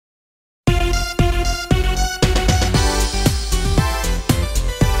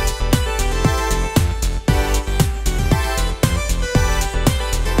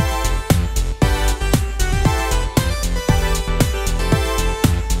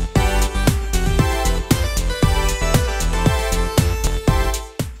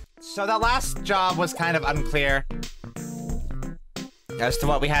So that last job was kind of unclear as to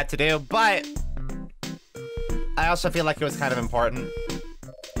what we had to do, but I also feel like it was kind of important.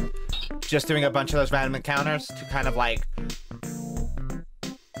 Just doing a bunch of those random encounters to kind of like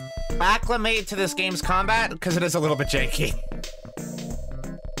acclimate to this game's combat, because it is a little bit janky.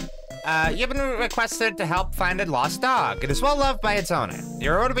 You've been requested to help find a lost dog. It is well loved by its owner.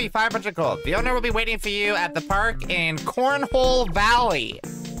 Your reward will be 500 gold. The owner will be waiting for you at the park in Cornhole Valley.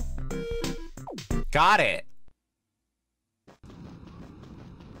 Got it.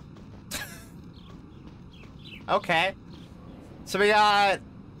 Okay. So we got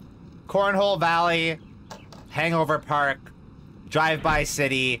Cornhole Valley, Hangover Park, Drive-By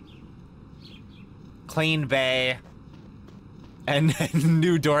City, Clean Bay, and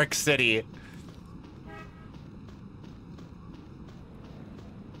New Dork City.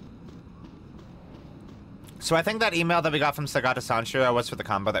 So I think that email that we got from Sagata Sanshiro was for the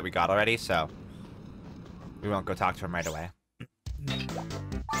combo that we got already, so we won't go talk to him right away.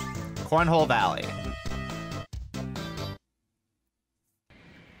 Cornhole Valley.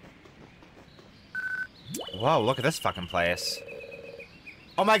 Whoa, look at this fucking place.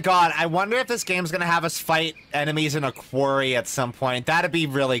 Oh my god, I wonder if this game's gonna have us fight enemies in a quarry at some point. That'd be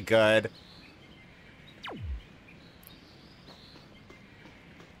really good.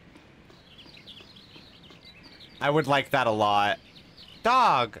 I would like that a lot.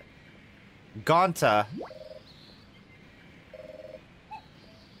 Dog! Gonta.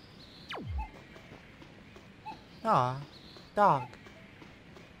 Aw, dog.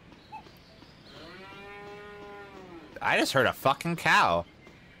 I just heard a fucking cow.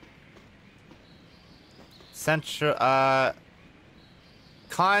 Central,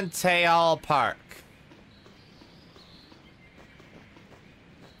 Contail Park.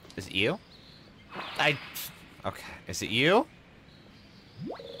 Is it you? Okay, is it you?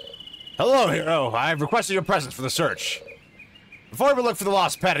 Hello, hero. I've requested your presence for the search. Before we look for the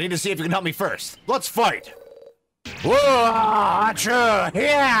lost pet, I need to see if you can help me first. Let's fight. Whoa, achoo,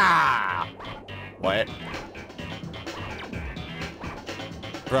 yeah! What?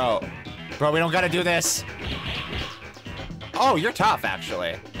 Bro, we don't gotta do this. Oh, you're tough,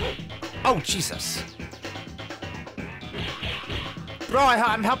 actually. Oh, Jesus. Bro,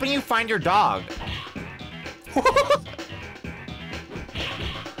 I'm helping you find your dog.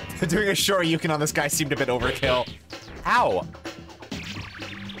 Doing a Shoryuken on this guy seemed a bit overkill. Ow.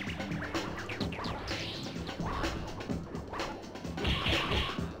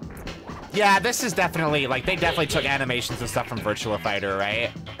 Yeah, this is definitely, like, they definitely took animations and stuff from Virtua Fighter,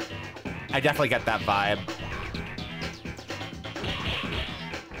 right? I definitely get that vibe.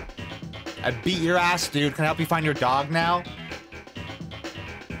 I beat your ass, dude. Can I help you find your dog now?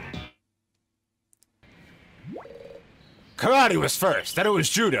 Karate was first, then it was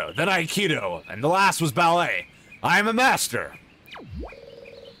judo, then aikido, and the last was ballet. I am a master.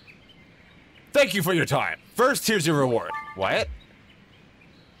 Thank you for your time. First, here's your reward. What?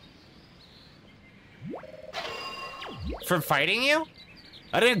 For fighting you?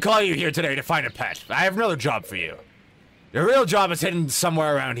 I didn't call you here today to find a pet. I have another job for you. Your real job is hidden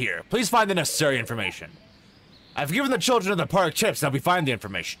somewhere around here. Please find the necessary information. I've given the children of the park chips to help you find the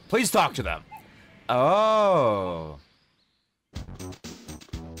information. Please talk to them. Oh.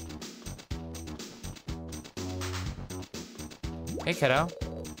 Hey, kiddo.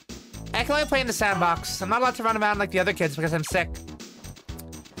 I can only play in the sandbox. I'm not allowed to run around like the other kids because I'm sick.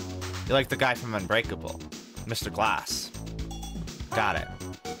 You're like the guy from Unbreakable, Mr. Glass. Got it.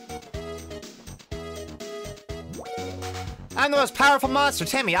 I'm the most powerful monster,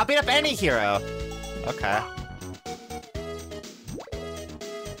 Timmy. I'll beat up any hero. Okay.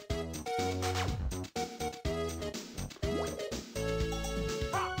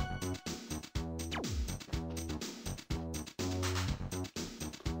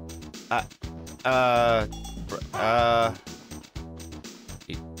 I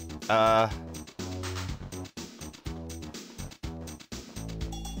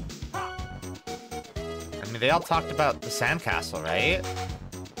mean, they all talked about the sandcastle, right?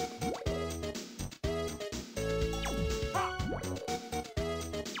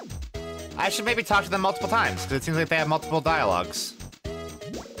 I should maybe talk to them multiple times, because it seems like they have multiple dialogues.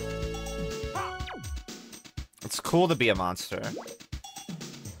 It's cool to be a monster.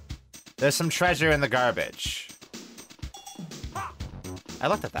 There's some treasure in the garbage. I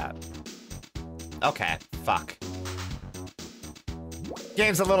looked at that. Okay, fuck.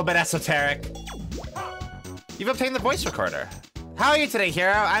 Game's a little bit esoteric. You've obtained the voice recorder. How are you today,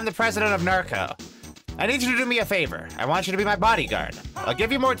 hero? I'm the president of Narco. I need you to do me a favor. I want you to be my bodyguard. I'll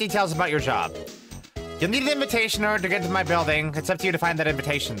give you more details about your job. You'll need an invitation in order to get into my building. It's up to you to find that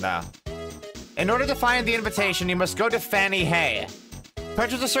invitation, though. In order to find the invitation, you must go to Fanny Hay.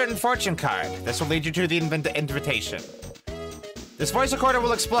 Purchase a certain fortune card. This will lead you to the invitation. This voice recorder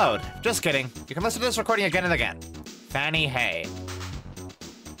will explode. Just kidding. You can listen to this recording again and again. Fanny Hay.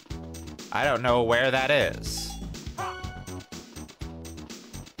 I don't know where that is.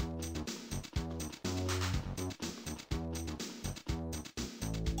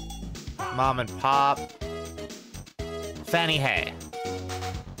 Mom and Pop. Fanny Hay.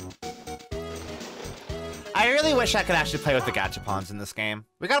 I really wish I could actually play with the gachapons in this game.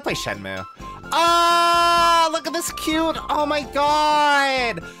 We gotta play Shenmue. Oh, look at this cute. Oh my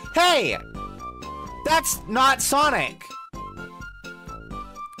god. Hey, that's not Sonic.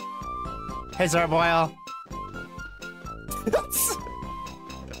 Hey, Zerboil.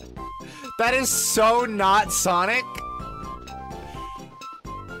 That is so not Sonic.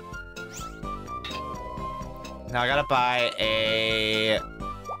 Now I gotta buy a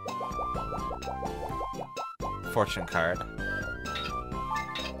fortune card.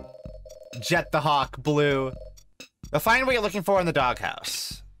 Jet the Hawk, blue. But find what you're looking for in the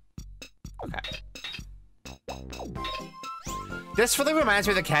doghouse. Okay. This really reminds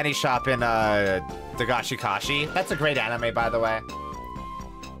me of the candy shop in Dagashi Kashi. That's a great anime, by the way.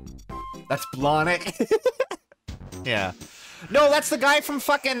 That's Blonic. Yeah. No, that's the guy from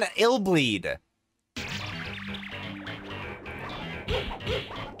fucking Illbleed.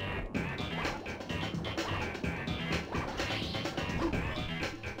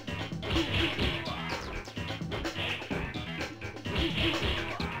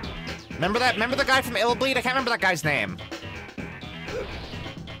 Remember that? Remember the guy from Illbleed? I can't remember that guy's name.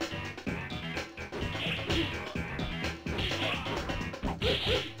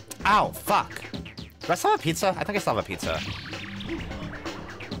 Ow, fuck. Do I still have a pizza? I think I still have a pizza.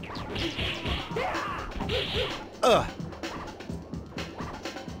 Ugh.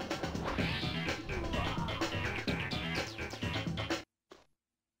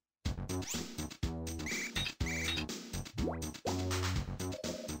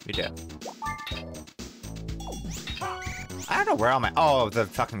 We do. I don't know where am I. Oh, the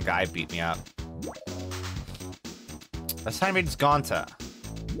fucking guy beat me up. This time it's Gonta.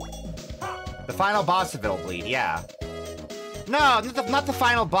 The final boss of Illbleed, yeah. No, not the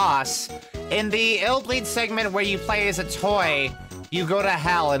final boss. In the Illbleed segment where you play as a toy, you go to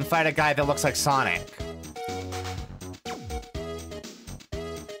hell and fight a guy that looks like Sonic.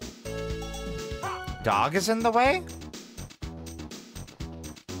 Dog is in the way?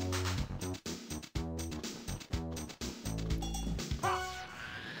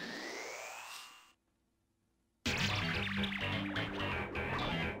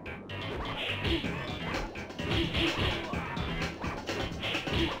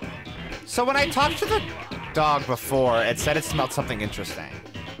 So when I talked to the dog before, it said it smelled something interesting.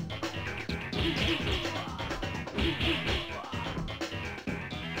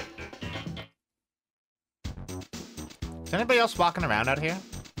 Is anybody else walking around out here?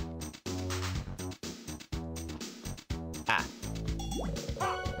 Ah.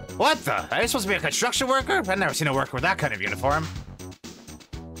 What the? Are you supposed to be a construction worker? I've never seen a worker with that kind of uniform.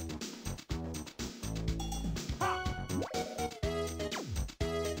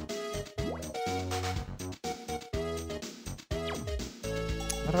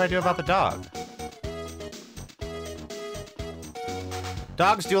 What do I do about the dog?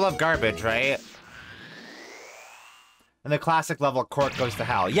 Dogs do love garbage, right? And the classic level, Court goes to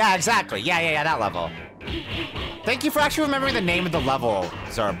hell. Yeah, exactly. Yeah, that level. Thank you for actually remembering the name of the level,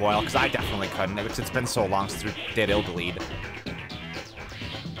 Zaraboil, because I definitely couldn't. It's been so long since we did Illbleed.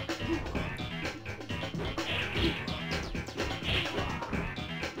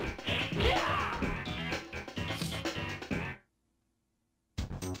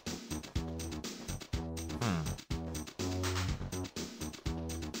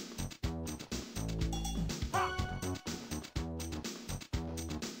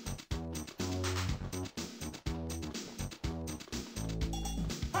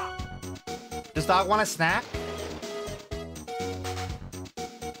 Does dog want a snack?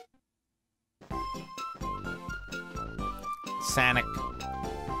 Sonic.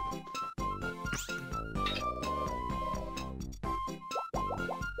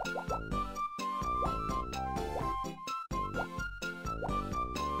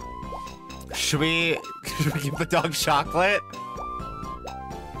 Should we give the dog chocolate?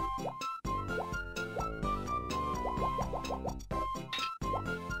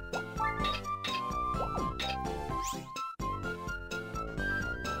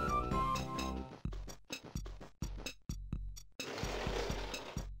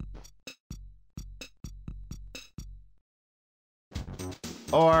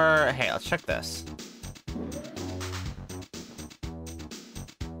 Or, hey, let's check this.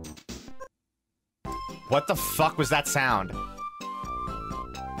 What the fuck was that sound?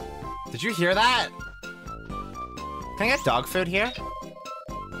 Did you hear that? Can I get dog food here?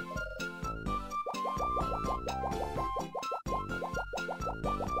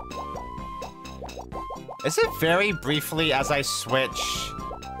 Is it very briefly as I switch?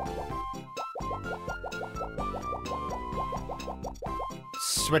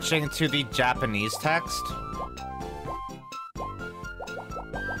 Switching to the Japanese text?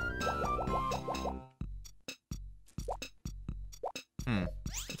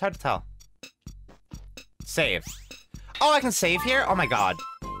 It's hard to tell. Save. Oh, I can save here? Oh my god.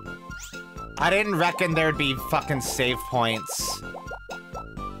 I didn't reckon there'd be fucking save points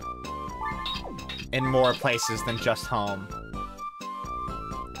in more places than just home.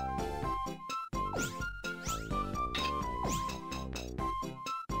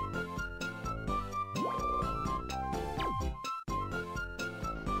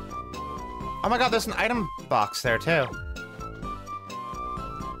 Oh my god, there's an item box there too.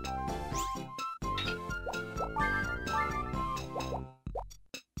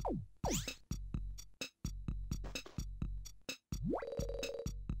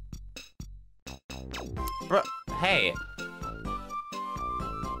 Bro, hey.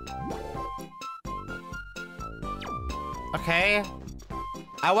 Okay.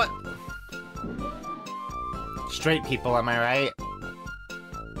 I want... Straight people, am I right?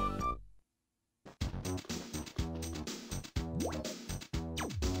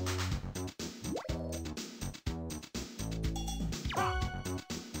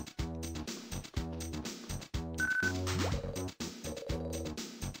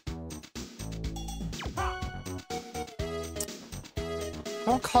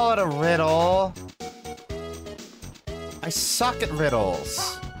 Don't call it a riddle. I suck at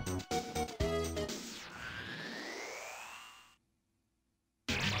riddles.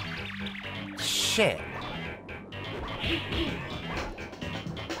 Shit.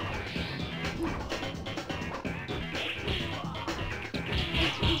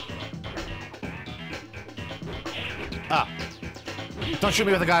 Ah. Don't shoot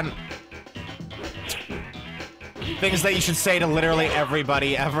me with a gun. Things that you should say to literally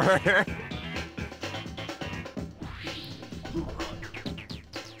everybody ever.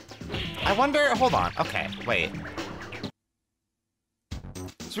 I wonder, hold on, okay, wait.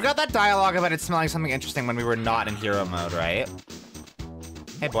 So we got that dialogue about it smelling something interesting when we were not in hero mode, right?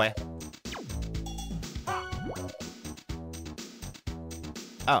 Hey, boy.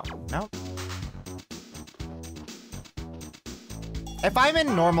 Oh, no. If I'm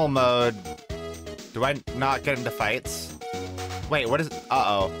in normal mode, do I not get into fights? Wait, what is...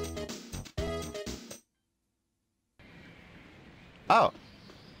 Uh-oh. Oh.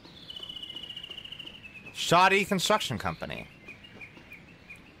 Shoddy Construction Company.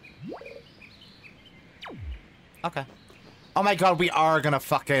 Okay. Oh my god, we are gonna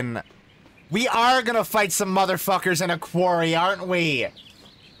fucking... We are gonna fight some motherfuckers in a quarry, aren't we?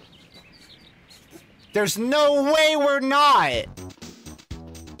 There's no way we're not!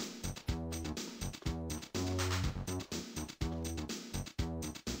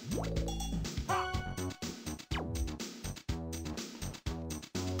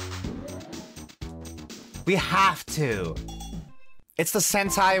 We have to. It's the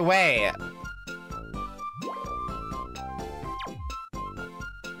Sentai way.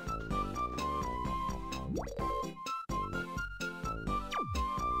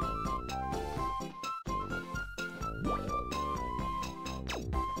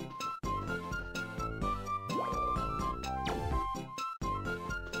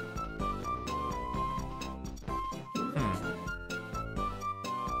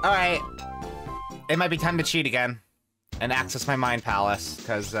 All right. It might be time to cheat again and access my mind palace,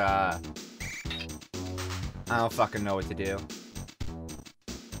 because I don't fucking know what to do.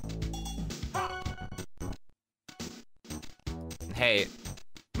 Hey,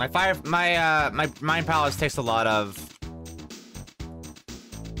 my mind palace takes a lot of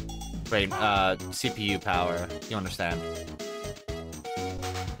CPU power. You understand?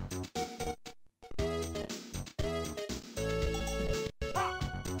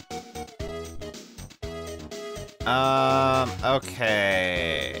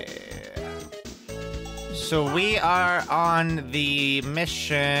 Okay. So we are on the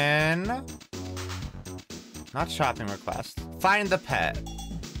mission. Not shopping request. Find the pet.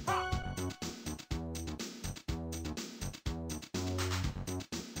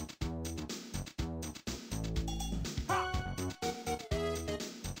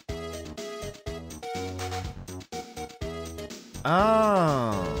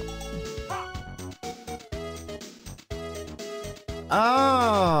 Oh.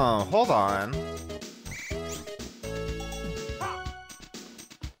 Oh, hold on.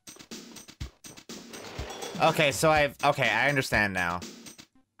 Okay, so okay, I understand now.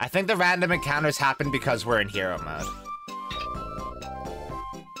 I think the random encounters happen because we're in hero mode.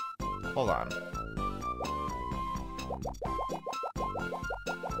 Hold on.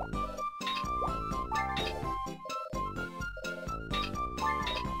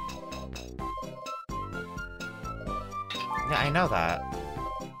 Yeah, I know that.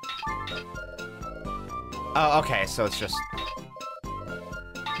 Oh, okay, so it's just...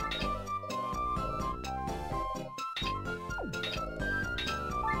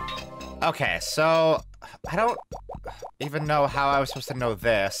 Okay, so... I don't even know how I was supposed to know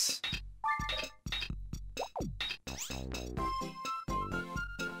this.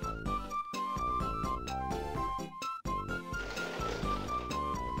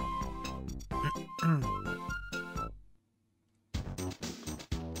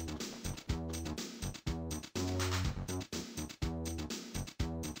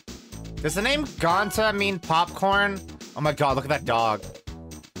 Does the name Gonta mean popcorn? Oh my god, look at that dog.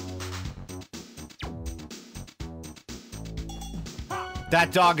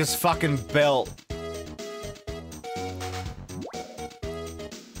 That dog is fucking built.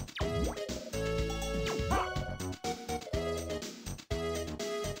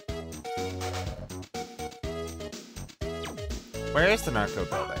 Where is the narco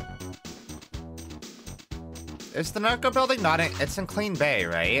building? Is the narco building not in... It's in Clean Bay,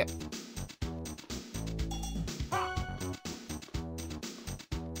 right?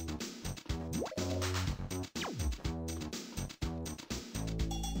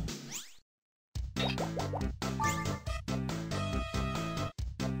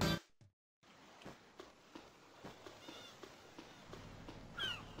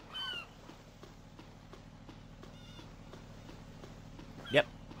 Yep.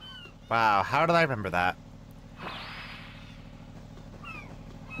 Wow, how did I remember that?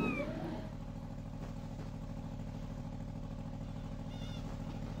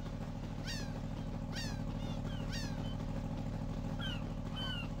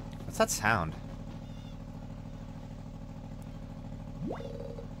 What's that sound?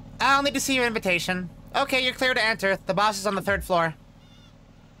 I'll need to see your invitation. Okay, you're clear to enter. The boss is on the 3rd floor.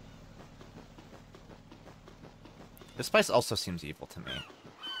 This place also seems evil to me.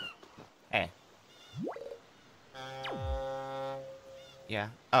 Hey. Yeah.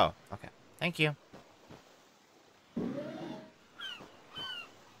 Oh, okay. Thank you.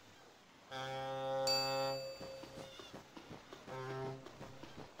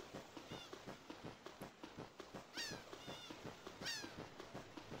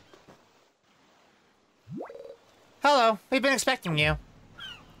 Hello, we've been expecting you.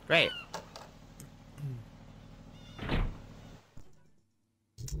 Great.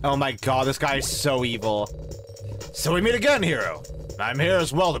 Oh my god, this guy is so evil. So we meet again, hero. I'm here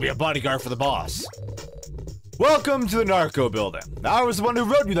as well to be a bodyguard for the boss. Welcome to the narco building. I was the one who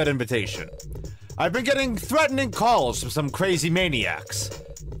wrote you that invitation. I've been getting threatening calls from some crazy maniacs.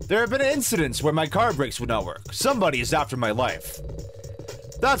 There have been incidents where my car brakes would not work. Somebody is after my life.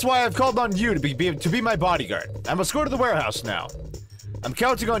 That's why I've called on you to be my bodyguard. I must go to the warehouse now. I'm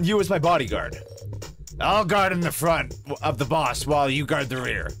counting on you as my bodyguard. I'll guard in the front of the boss while you guard the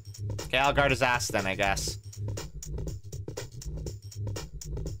rear. Okay, I'll guard his ass then, I guess.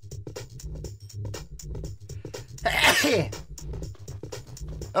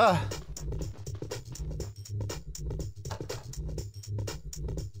 Ugh.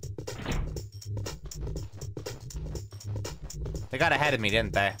 They got ahead of me,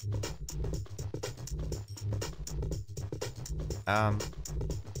 didn't they?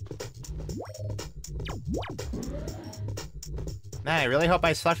 Man, I really hope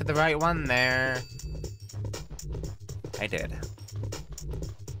I selected the right one there. I did.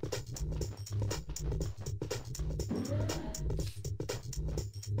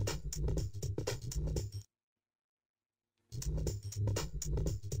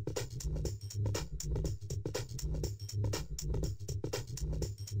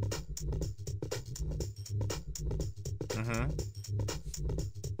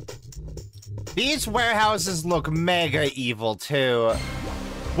 These warehouses look mega evil, too.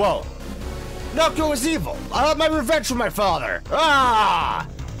 Whoa. Naruto is evil. I'll have my revenge for my father. Ah!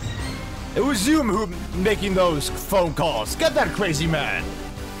 It was you who making those phone calls. Get that crazy man.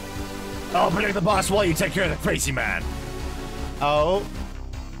 I'll protect the boss while you take care of the crazy man. Oh.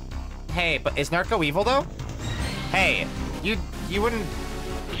 Hey, but is Narco evil, though? Hey, you wouldn't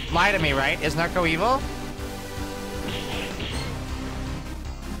lie to me, right? Is Narco evil?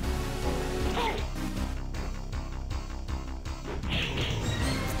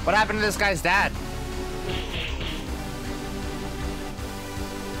 What happened to this guy's dad?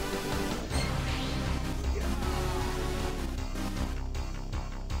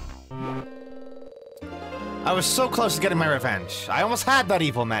 I was so close to getting my revenge. I almost had that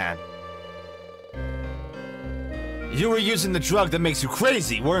evil man. You were using the drug that makes you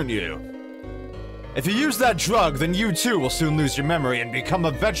crazy, weren't you? If you use that drug, then you too will soon lose your memory and become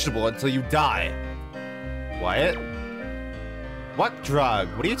a vegetable until you die. What? What drug?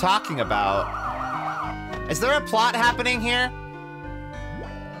 What are you talking about? Is there a plot happening here?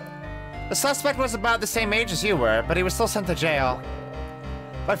 The suspect was about the same age as you were, but he was still sent to jail.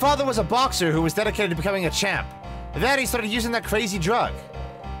 My father was a boxer who was dedicated to becoming a champ. Then he started using that crazy drug.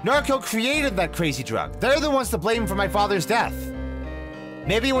 Narco created that crazy drug. They're the ones to blame for my father's death.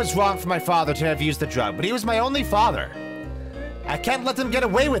 Maybe it was wrong for my father to have used the drug, but he was my only father. I can't let them get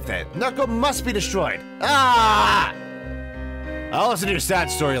away with it. Narco must be destroyed. Ah! I'll listen to your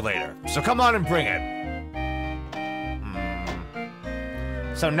sad story later, so come on and bring it.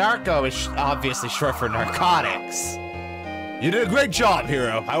 So narco is obviously short for narcotics. You did a great job,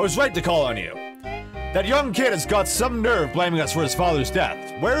 Hero. I was right to call on you. That young kid has got some nerve blaming us for his father's death.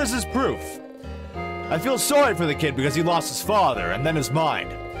 Where is his proof? I feel sorry for the kid because he lost his father and then his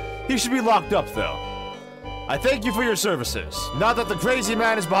mind. He should be locked up, though. I thank you for your services. Now that the crazy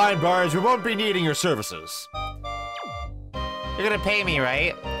man is behind bars, we won't be needing your services. You're gonna pay me,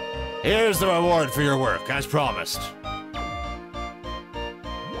 right? Here's the reward for your work, as promised.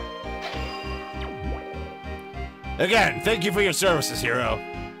 Again, thank you for your services, Hero.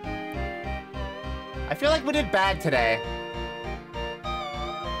 I feel like we did bad today.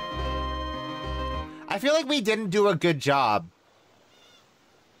 I feel like we didn't do a good job.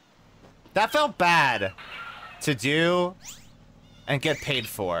 That felt bad to do and get paid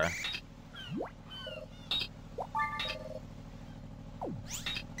for.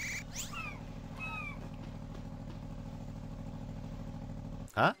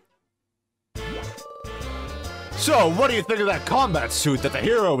 Huh? So, what do you think of that combat suit that the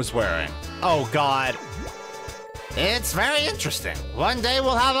hero was wearing? Oh, God. It's very interesting. One day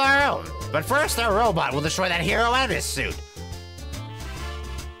we'll have our own. But first, our robot will destroy that hero and his suit.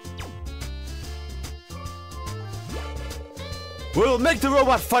 We'll make the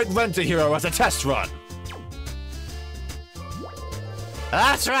robot fight Rent-A-Hero as a test run.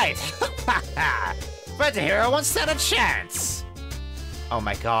 That's right. Rent-A-Hero won't stand a chance. Oh,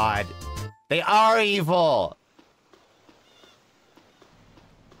 my God. They are evil.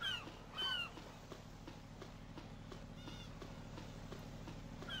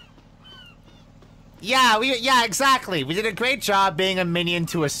 Yeah, exactly. We did a great job being a minion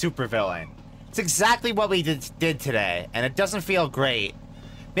to a supervillain. It's exactly what we did today, and it doesn't feel great.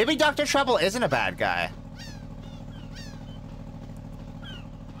 Maybe Dr. Trouble isn't a bad guy.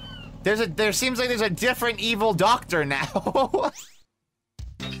 There seems like there's a different evil doctor now.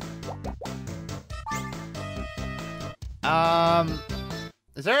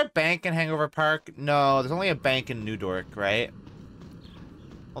 Is there a bank in Hangover Park? No, there's only a bank in New Dork, right?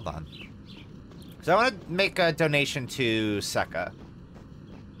 Hold on. So I want to make a donation to Seka.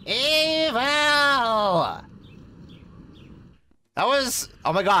 Evil! That was...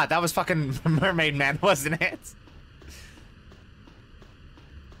 Oh my God, that was fucking Mermaid Man, wasn't it?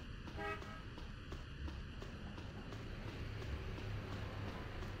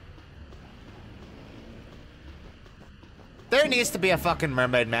 There needs to be a fucking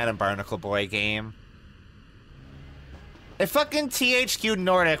Mermaid Man and Barnacle Boy game. If fucking THQ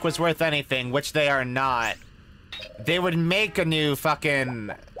Nordic was worth anything, which they are not, they would make a new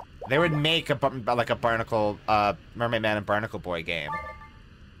fucking... They would make like a Barnacle, Mermaid Man and Barnacle Boy game.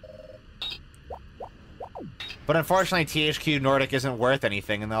 But unfortunately, THQ Nordic isn't worth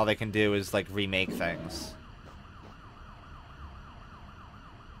anything, and all they can do is, like, remake things.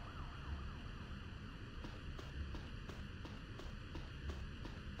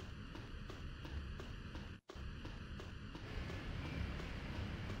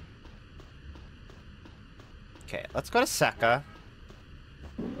 Okay, let's go to Seka.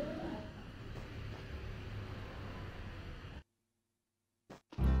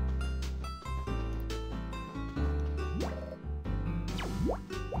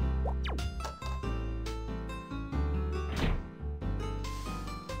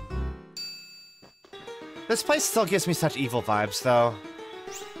 This place still gives me such evil vibes, though.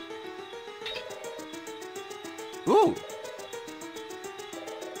 Ooh!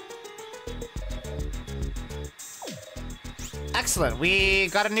 Excellent, we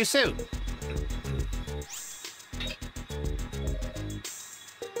got a new suit.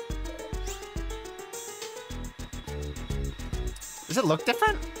 Does it look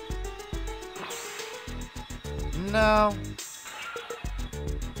different? No.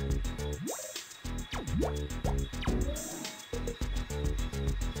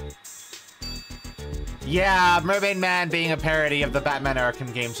 Yeah, Mermaid Man being a parody of the Batman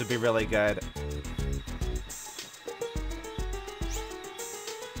Arkham games would be really good.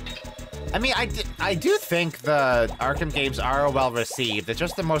 I mean, I do think the Arkham games are well received. It's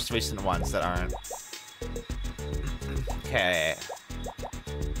just the most recent ones that aren't. Okay.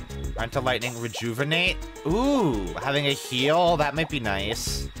 Aren't to lightning rejuvenate? Ooh, having a heal, that might be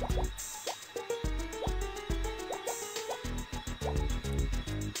nice.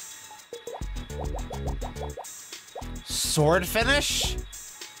 Sword finish?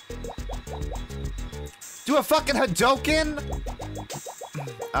 Do a fucking Hadoken?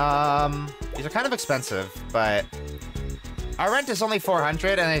 These are kind of expensive, but our rent is only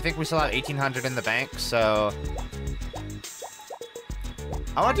 400, and I think we still have 1,800 in the bank, so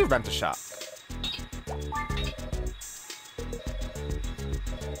I want to do rent a shop.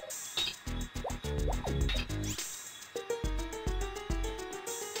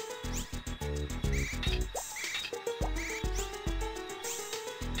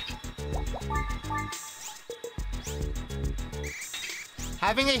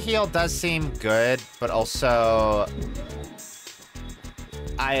 Having a heal does seem good, but also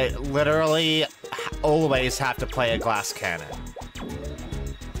I literally always have to play a glass cannon.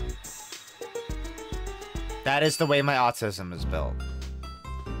 That is the way my autism is built.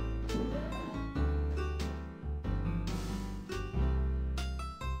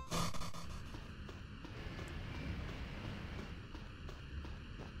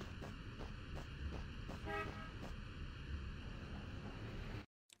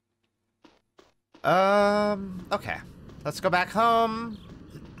 Okay. Let's go back home.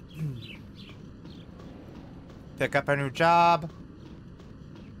 Pick up our new job.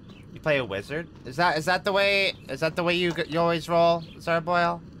 You play a wizard? Is that the way you always roll,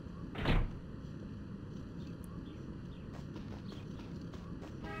 Zarboyle?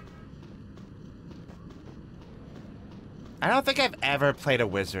 I don't think I've ever played a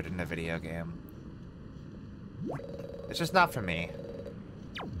wizard in a video game. It's just not for me.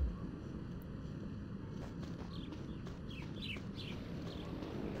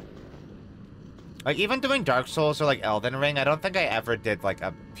 Like, even doing Dark Souls or, like, Elden Ring, I don't think I ever did, like,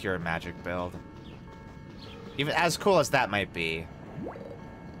 a pure magic build. Even as cool as that might be.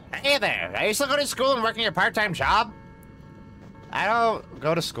 Hey there, are you still going to school and working your part-time job? I don't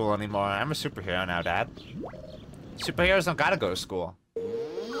go to school anymore. I'm a superhero now, Dad. Superheroes don't gotta go to school.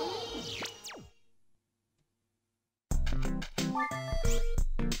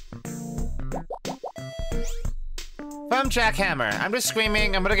 From Jackhammer. I'm just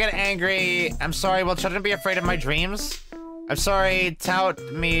screaming. I'm gonna get angry. I'm sorry. Will children be afraid of my dreams? I'm sorry. Tout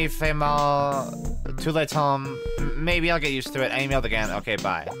me female. Too late home. Maybe I'll get used to it. I emailed again. Okay,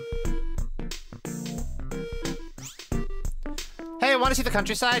 bye. Hey, want to see the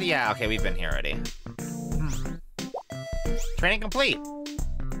countryside? Yeah, okay, we've been here already. Training complete.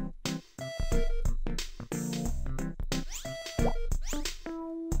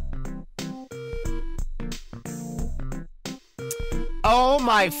 Oh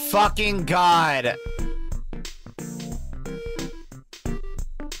my fucking god.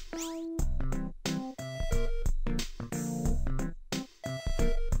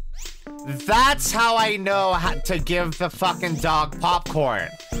 That's how I know how to give the fucking dog popcorn.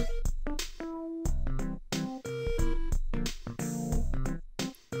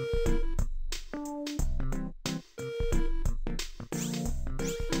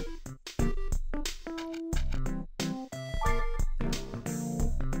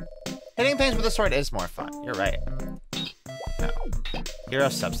 Hitting things with a sword is more fun. You're right. No. Hero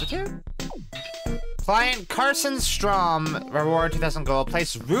substitute? Client Carson Strom, reward 2,000 gold.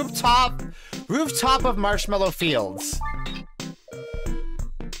 Place rooftop of Marshmallow Fields.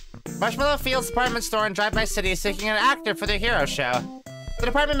 Marshmallow Fields department store in Drive-By City is seeking an actor for their hero show. The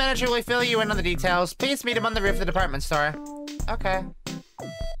department manager will fill you in on the details. Please meet him on the roof of the department store. Okay.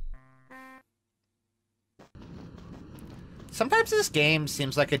 Sometimes this game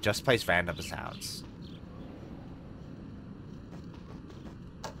seems like it just plays random sounds.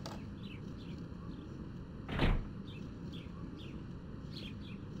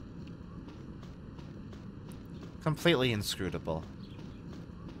 Completely inscrutable.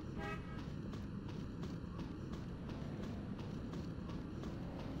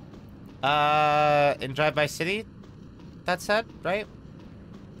 In Drive-By City? That said, right?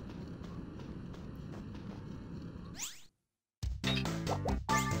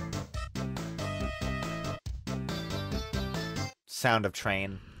 Sound of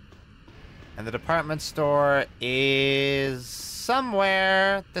train. And the department store is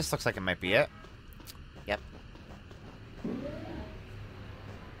somewhere. This looks like it might be it. Yep.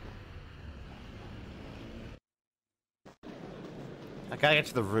 I gotta get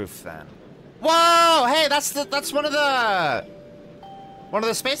to the roof then. Whoa! Hey, that's one of the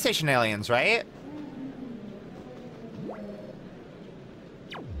space station aliens, right?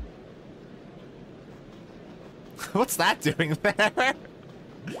 What's that doing there?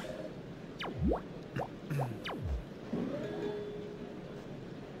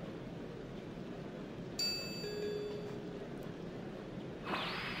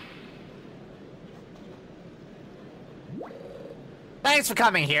 Thanks for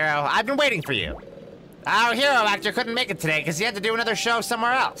coming, Hero. I've been waiting for you. Our hero actor couldn't make it today because he had to do another show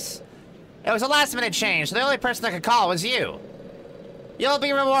somewhere else. It was a last-minute change, so the only person I could call was you. You'll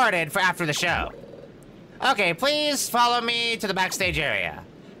be rewarded for after the show. Okay, please follow me to the backstage area.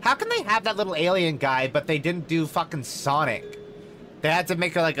 How can they have that little alien guy, but they didn't do fucking Sonic? They had to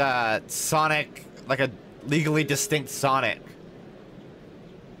make like a Sonic, like a legally distinct Sonic.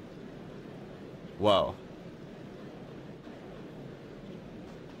 Whoa.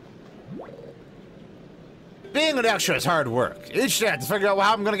 Being an extra is hard work. Each day I have to figure out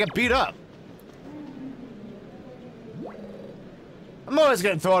how I'm gonna get beat up. I'm always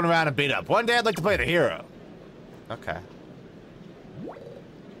getting thrown around and beat up. One day I'd like to play the hero. Okay.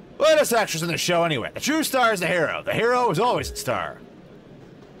 Well, us extras in the show anyway. The true star is the hero. The hero is always the star.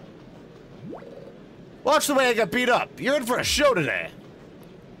 Watch the way I get beat up. You're in for a show today.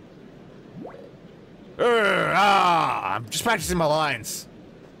 I'm just practicing my lines.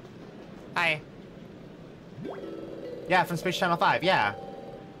 Hi. Yeah, from Space Channel 5, yeah.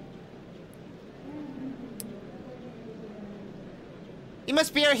 You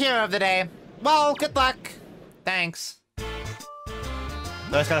must be our hero of the day. Well, good luck. Thanks. I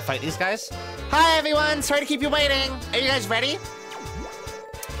just gotta fight these guys? Hi, everyone. Sorry to keep you waiting. Are you guys ready?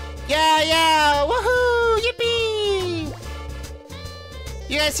 Yeah! Woohoo! Yippee!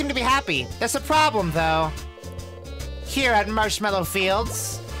 You guys seem to be happy. There's a problem, though. Here at Marshmallow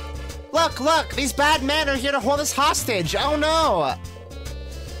Fields. Look! These bad men are here to hold us hostage. Oh, no!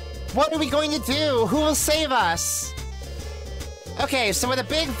 What are we going to do? Who will save us? Okay, so with a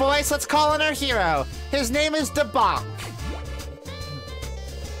big voice, let's call on our hero. His name is DeBonk.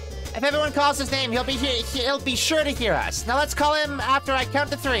 If everyone calls his name, he'll be sure to hear us. Now let's call him after I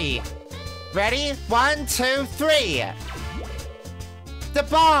count to 3. Ready? 1, 2, 3.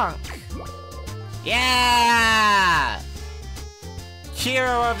 DeBonk! Yeah!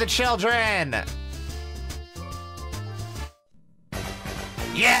 Hero of the children!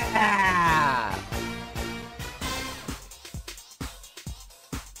 Yeah!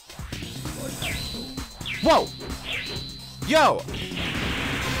 Whoa! Yo!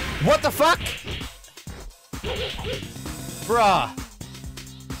 What the fuck? Bruh.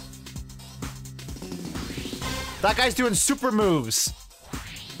 That guy's doing super moves.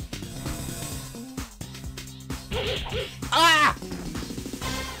 Ah!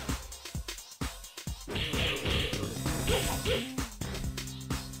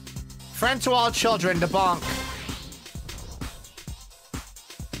 Friend to all children, DeBonk.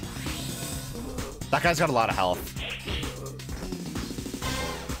 That guy's got a lot of health.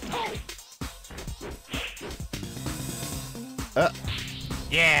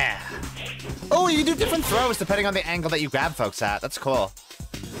 Yeah. Oh, you do different throws depending on the angle that you grab folks at. That's cool.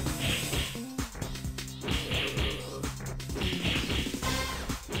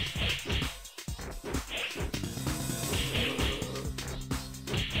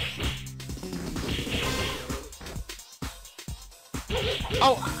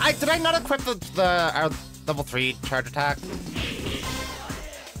 Oh, did I not equip our level 3 charge attack?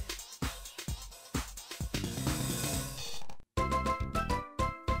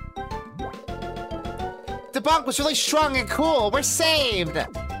 DeBonk was really strong and cool. We're saved.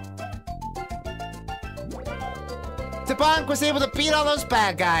 DeBonk was able to beat all those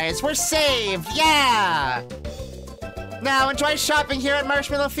bad guys. We're saved. Yeah. Now enjoy shopping here at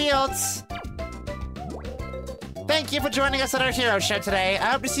Marshmallow Fields. Thank you for joining us at our hero show today.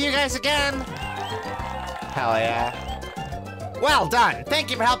 I hope to see you guys again. Hell yeah. Well done. Thank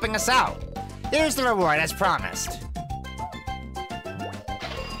you for helping us out. Here's the reward as promised.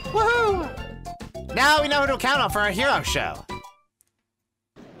 Woohoo! Now we know who to count on for our hero show.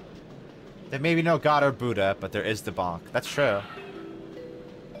 There may be no God or Buddha, but there is DeBonk. That's true.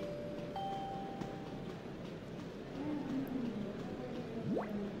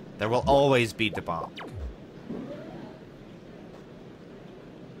 There will always be DeBonk.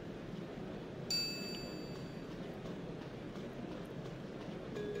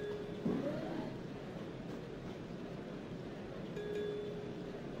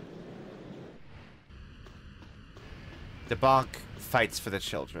 The bonk fights for the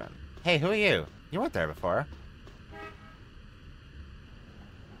children. Hey, who are you? You weren't there before.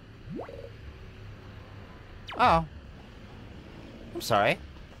 Oh. I'm sorry.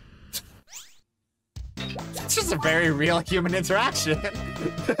 It's just a very real human interaction.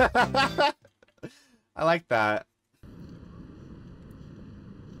 I like that.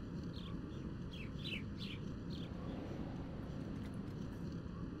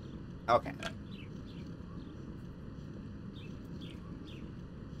 Okay.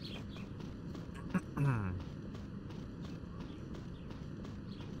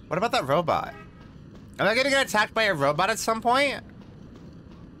 What about that robot? Am I gonna get attacked by a robot at some point?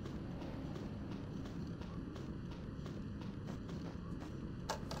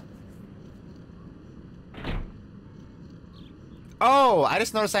 Oh, I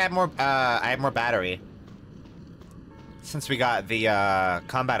just noticed I have more battery. Since we got the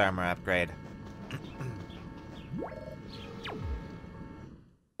combat armor upgrade.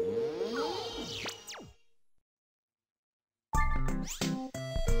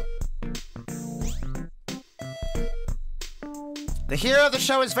 The hero of the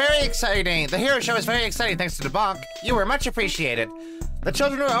show is very exciting. The hero show is very exciting thanks to the bonk. You were much appreciated. The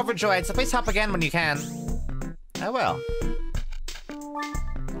children were overjoyed, so please help again when you can. I will.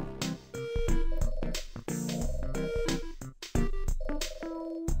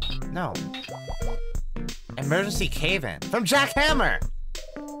 No. Emergency cave-in. From Jack Hammer!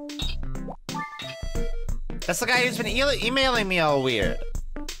 That's the guy who's been emailing me all weird.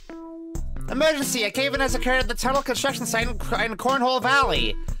 Emergency! A cave-in has occurred at the tunnel construction site in Cornhole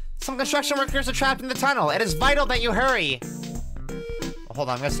Valley. Some construction workers are trapped in the tunnel. It is vital that you hurry. Well, hold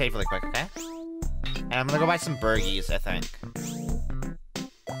on, I'm gonna save really quick, okay? And I'm gonna go buy some burgies, I think.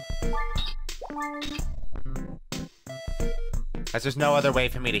 Because there's no other way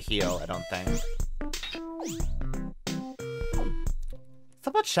for me to heal, I don't think. Let's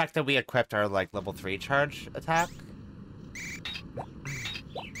double check that we equipped our, like, level 3 charge attack.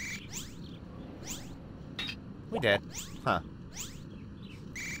 We did. Huh.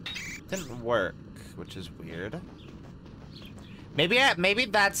 Didn't work, which is weird. Maybe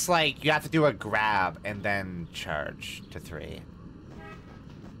that's like, you have to do a grab and then charge to 3.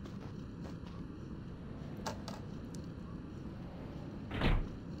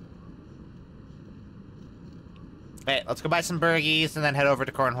 Wait, let's go buy some burgies and then head over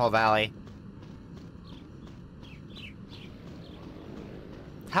to Cornhole Valley.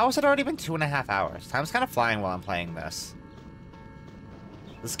 How has it already been 2.5 hours? Time's kind of flying while I'm playing this.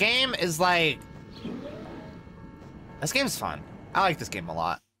 This game is like... This game's fun. I like this game a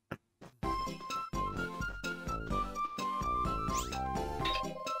lot.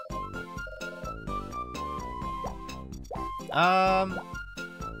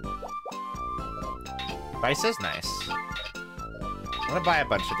 Price is nice. I'm gonna buy a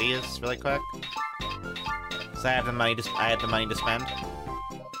bunch of these really quick. So I have the money to spend.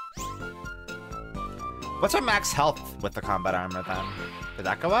 What's our max health with the combat armor then? Did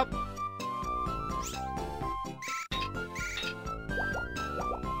that go up?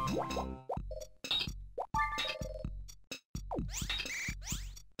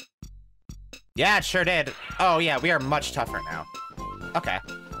 Yeah, it sure did. Oh yeah, we are much tougher now. Okay.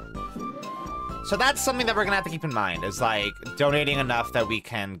 So that's something that we're gonna have to keep in mind, is like donating enough that we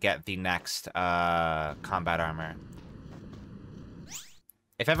can get the next combat armor.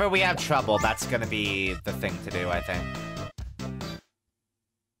 If ever we have trouble, that's gonna be the thing to do, I think.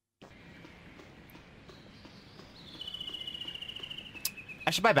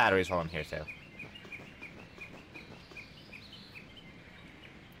 I should buy batteries while I'm here too.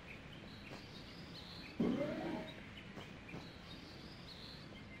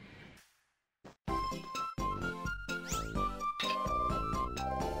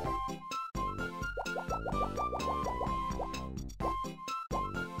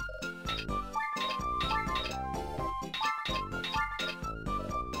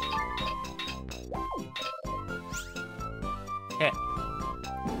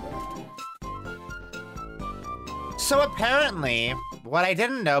 So apparently, what I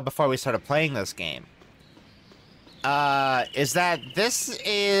didn't know before we started playing this game, is that this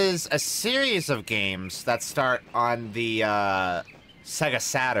is a series of games that start on the, Sega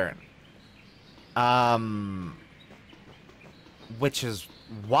Saturn. Which is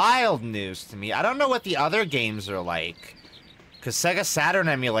wild news to me. I don't know what the other games are like, because Sega Saturn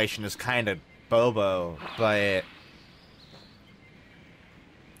emulation is kind of bobo, but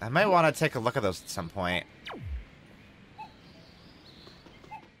I might want to take a look at those at some point.